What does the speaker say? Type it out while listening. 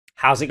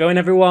How's it going,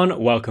 everyone?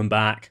 Welcome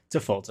back to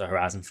Forza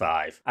Horizon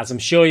 5. As I'm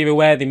sure you're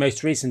aware, the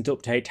most recent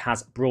update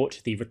has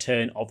brought the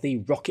return of the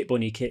Rocket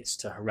Bunny kits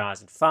to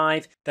Horizon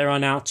 5. There are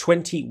now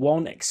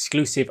 21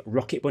 exclusive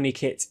Rocket Bunny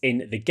kits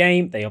in the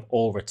game. They have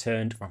all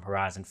returned from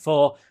Horizon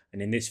 4,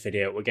 and in this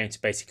video we're going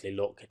to basically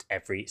look at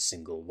every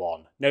single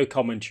one. No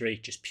commentary,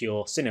 just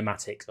pure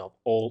cinematics of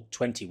all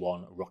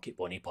 21 Rocket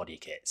Bunny body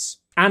kits.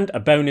 And a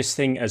bonus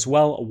thing as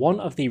well,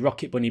 one of the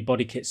Rocket Bunny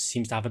body kits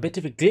seems to have a bit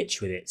of a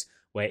glitch with it,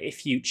 where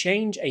if you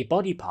change a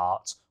body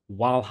part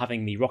while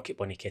having the Rocket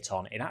Bunny kit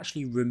on, it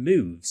actually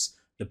removes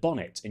the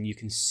bonnet and you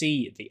can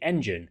see the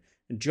engine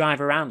and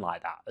drive around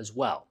like that as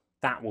well.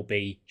 That will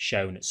be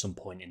shown at some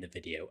point in the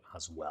video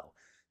as well.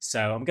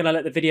 So I'm going to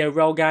let the video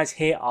roll, guys.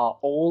 Here are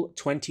all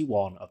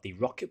 21 of the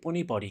Rocket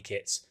Bunny body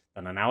kits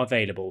that are now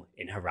available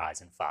in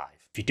Horizon 5.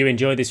 If you do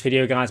enjoy this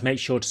video, guys, make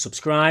sure to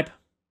subscribe.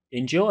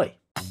 Enjoy!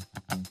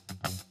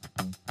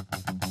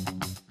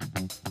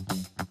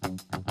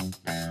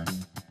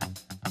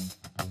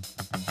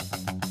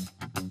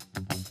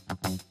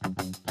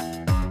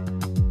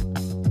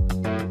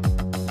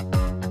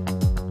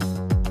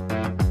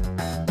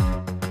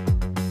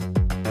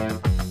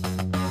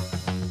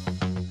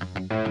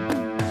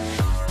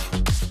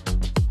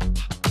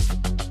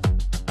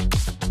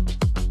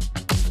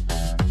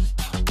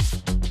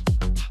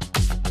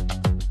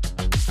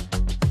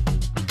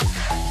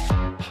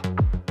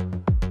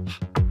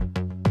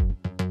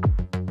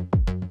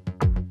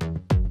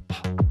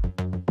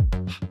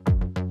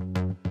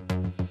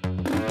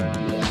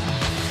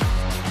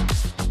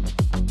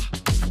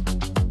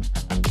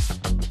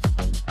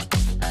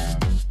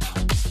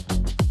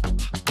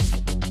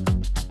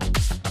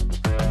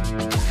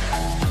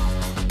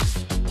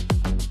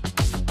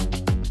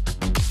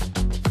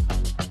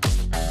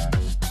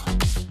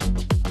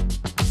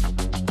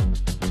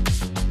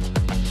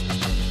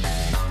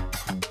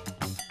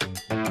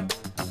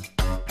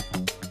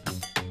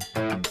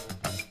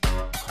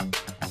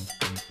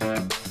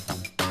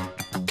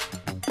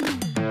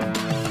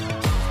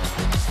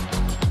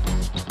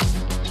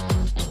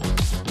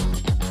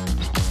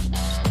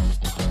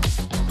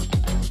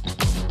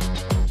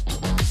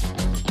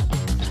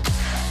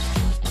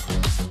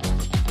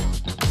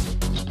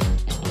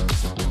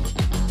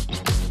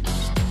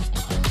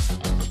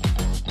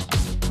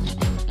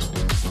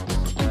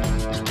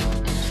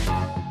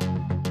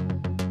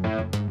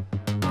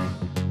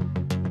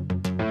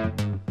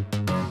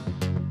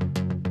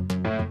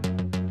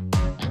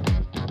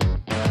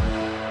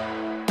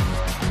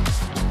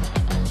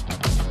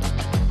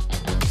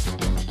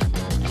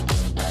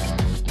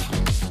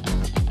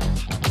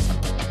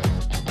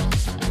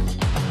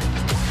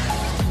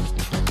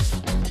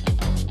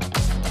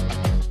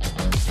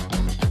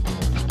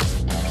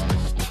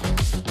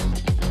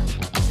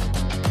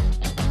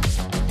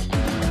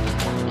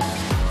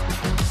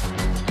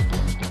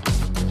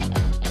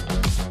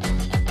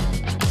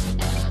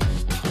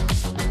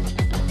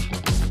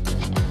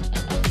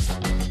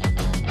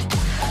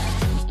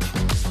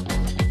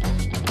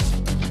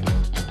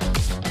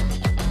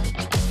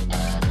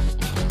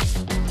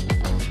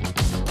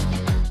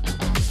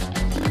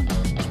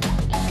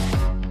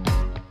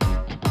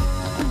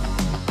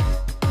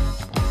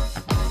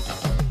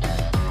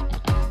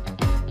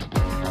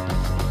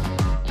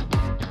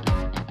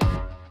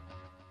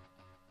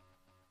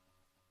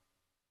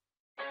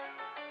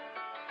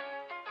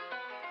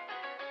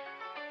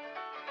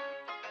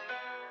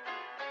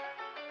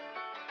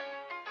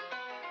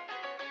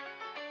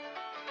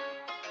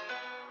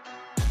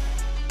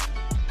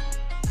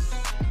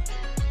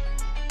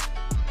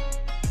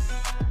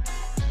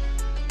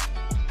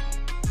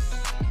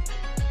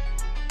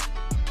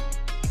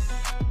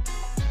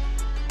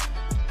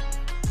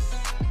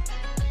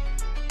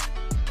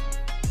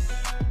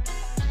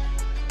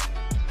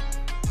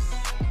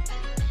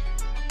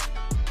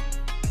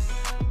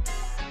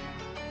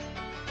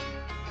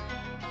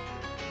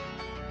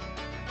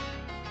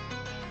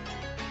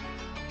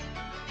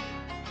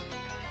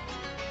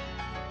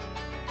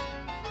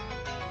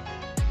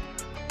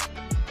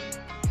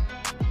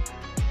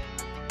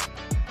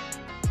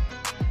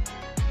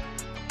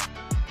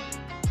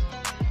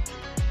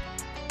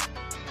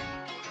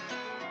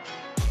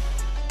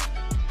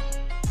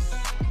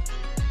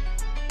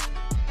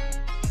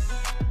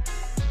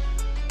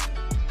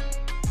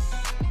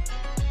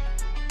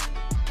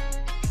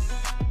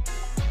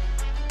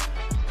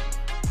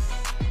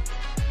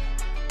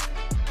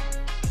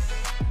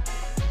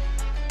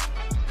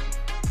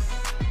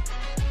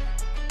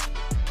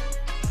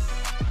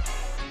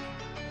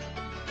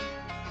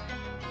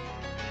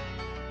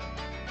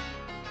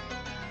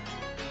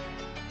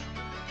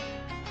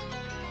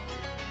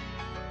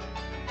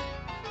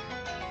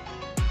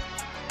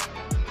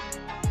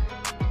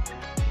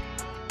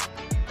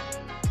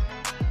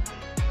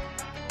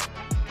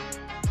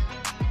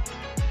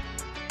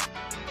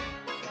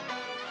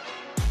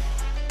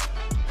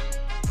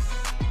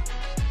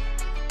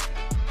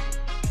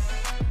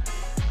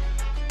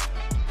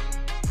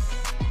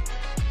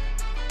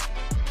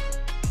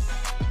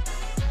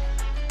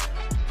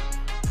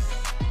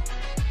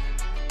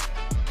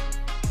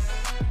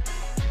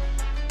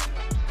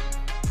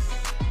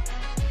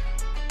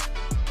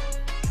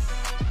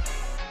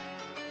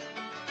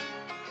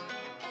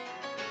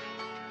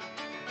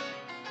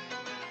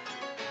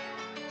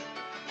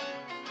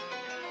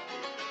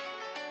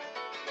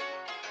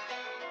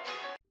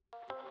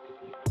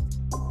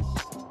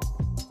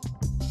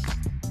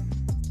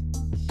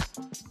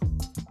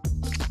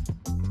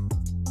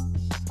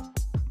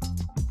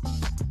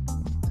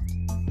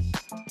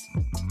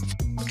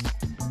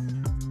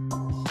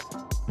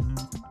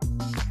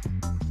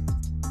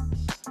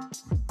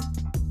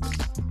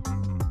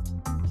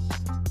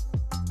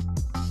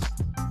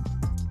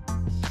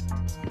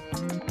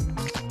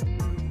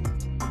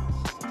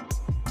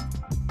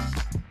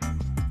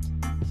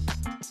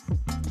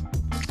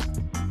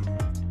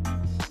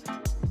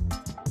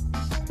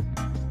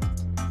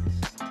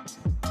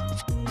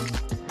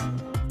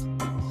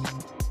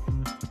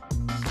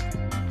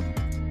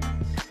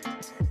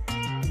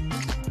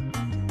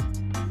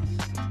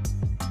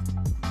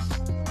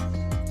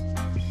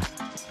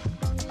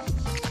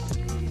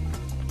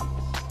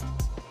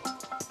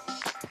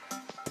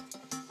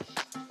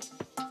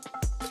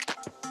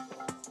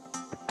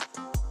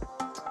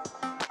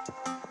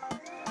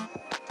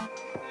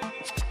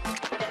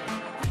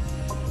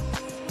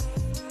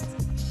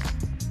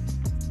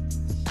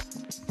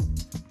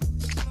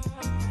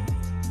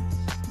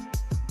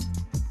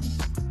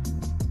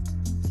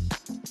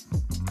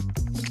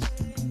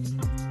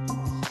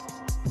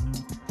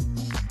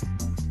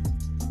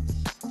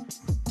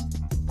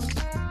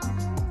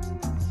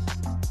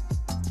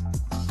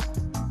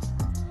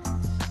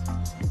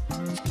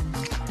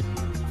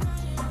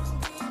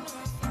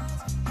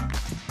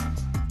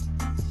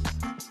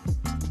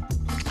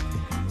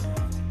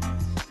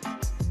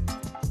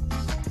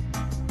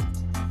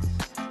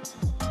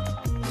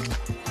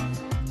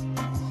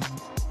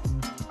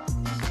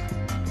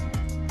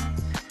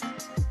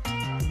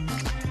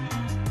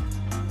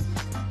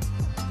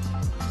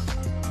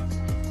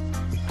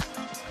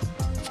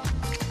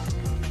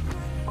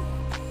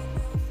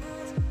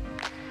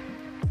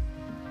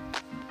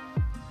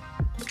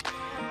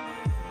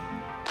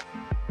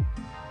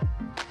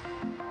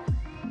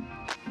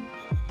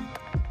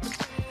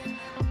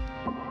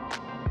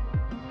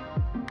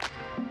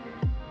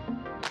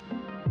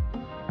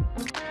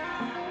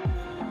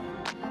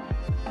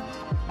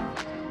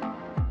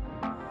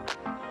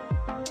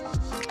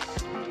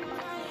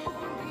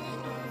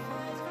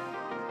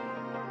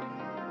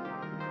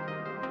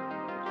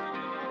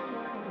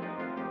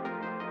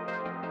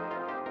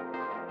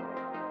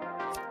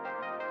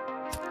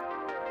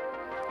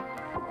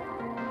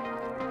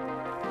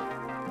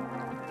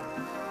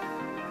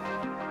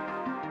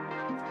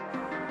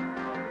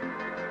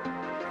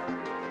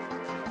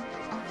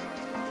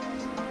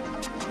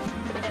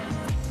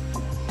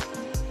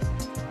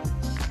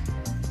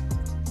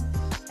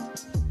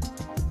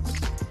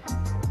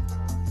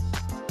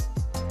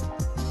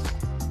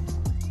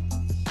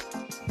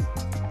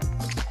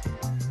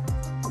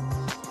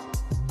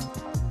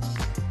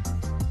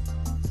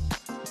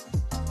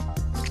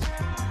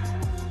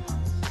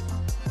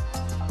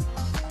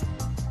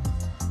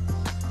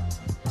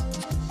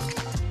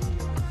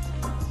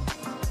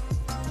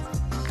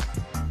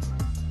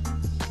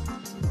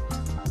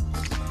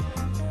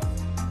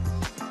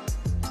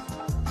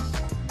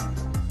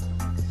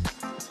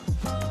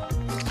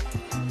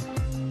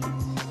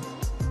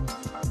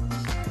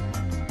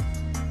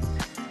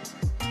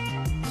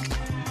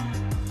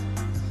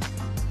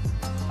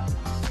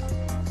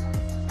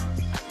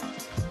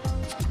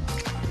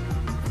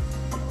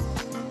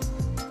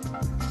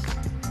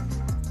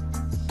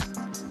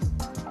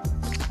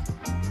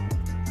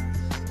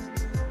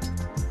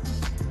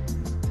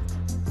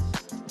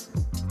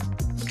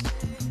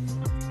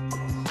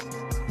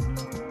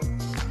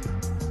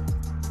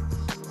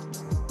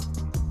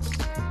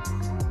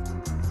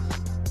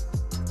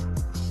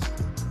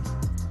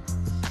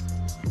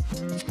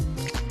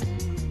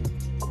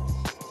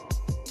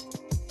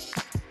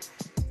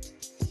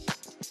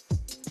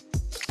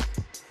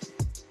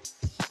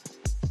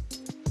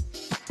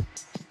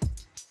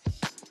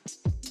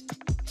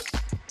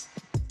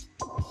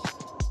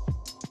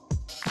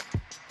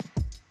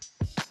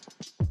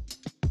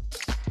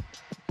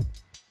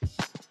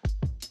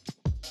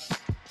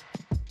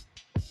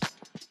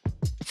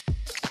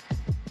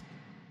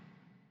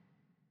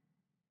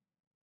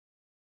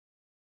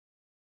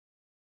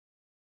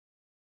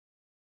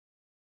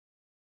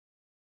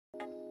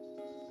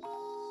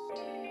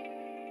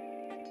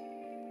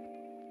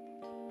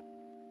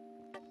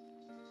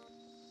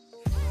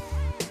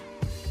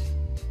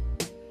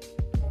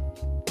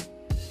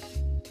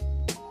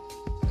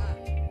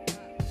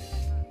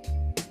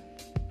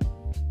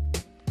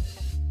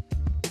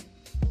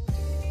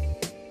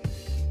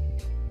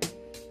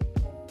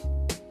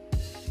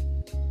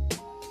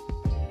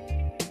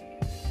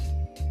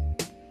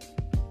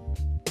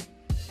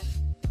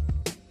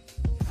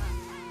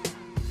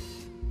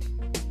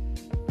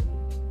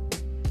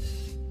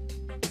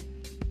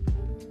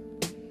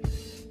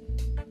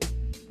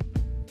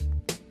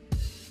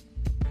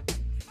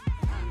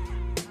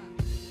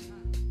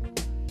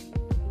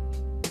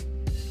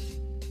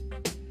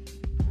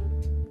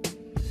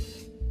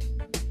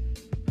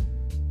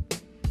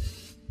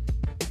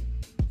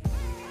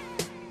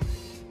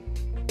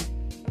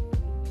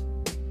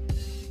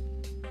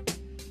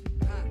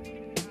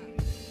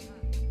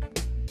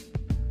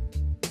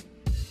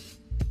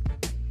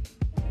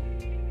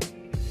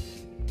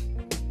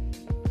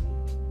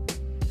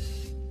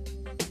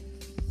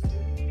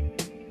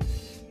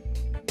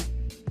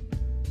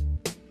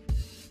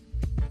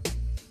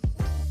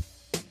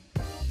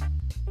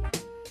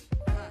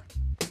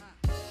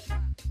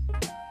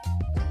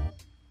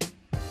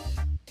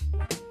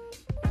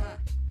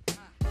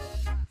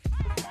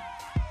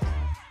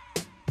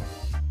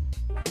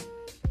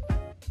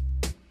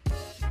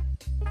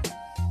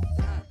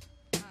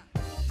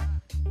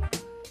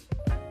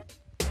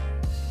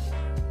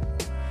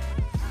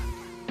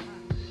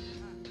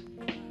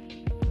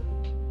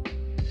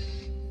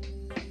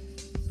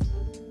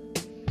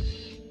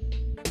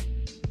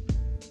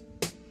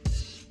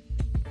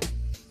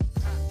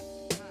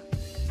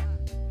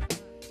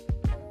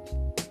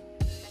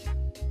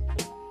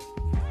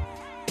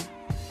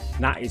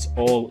 And that is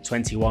all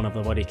 21 of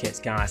the body kits,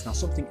 guys. Now,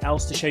 something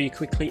else to show you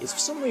quickly is, for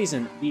some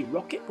reason, the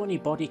Rocket Bunny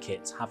body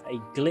kits have a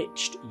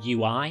glitched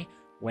UI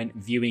when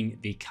viewing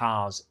the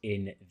cars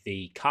in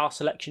the car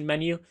selection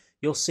menu.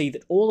 You'll see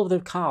that all of the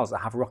cars that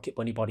have Rocket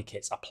Bunny body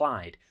kits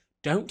applied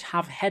don't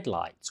have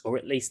headlights, or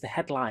at least the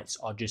headlights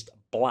are just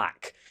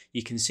black.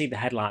 You can see the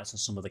headlights on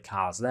some of the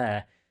cars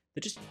there.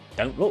 They just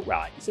don't look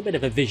right. It's a bit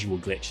of a visual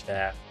glitch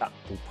there. That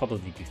will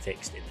probably be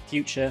fixed in the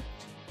future.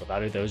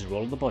 But those are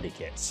all the body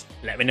kits.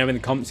 Let me know in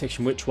the comment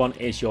section which one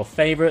is your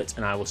favourite,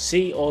 and I will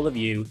see all of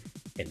you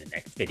in the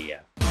next video.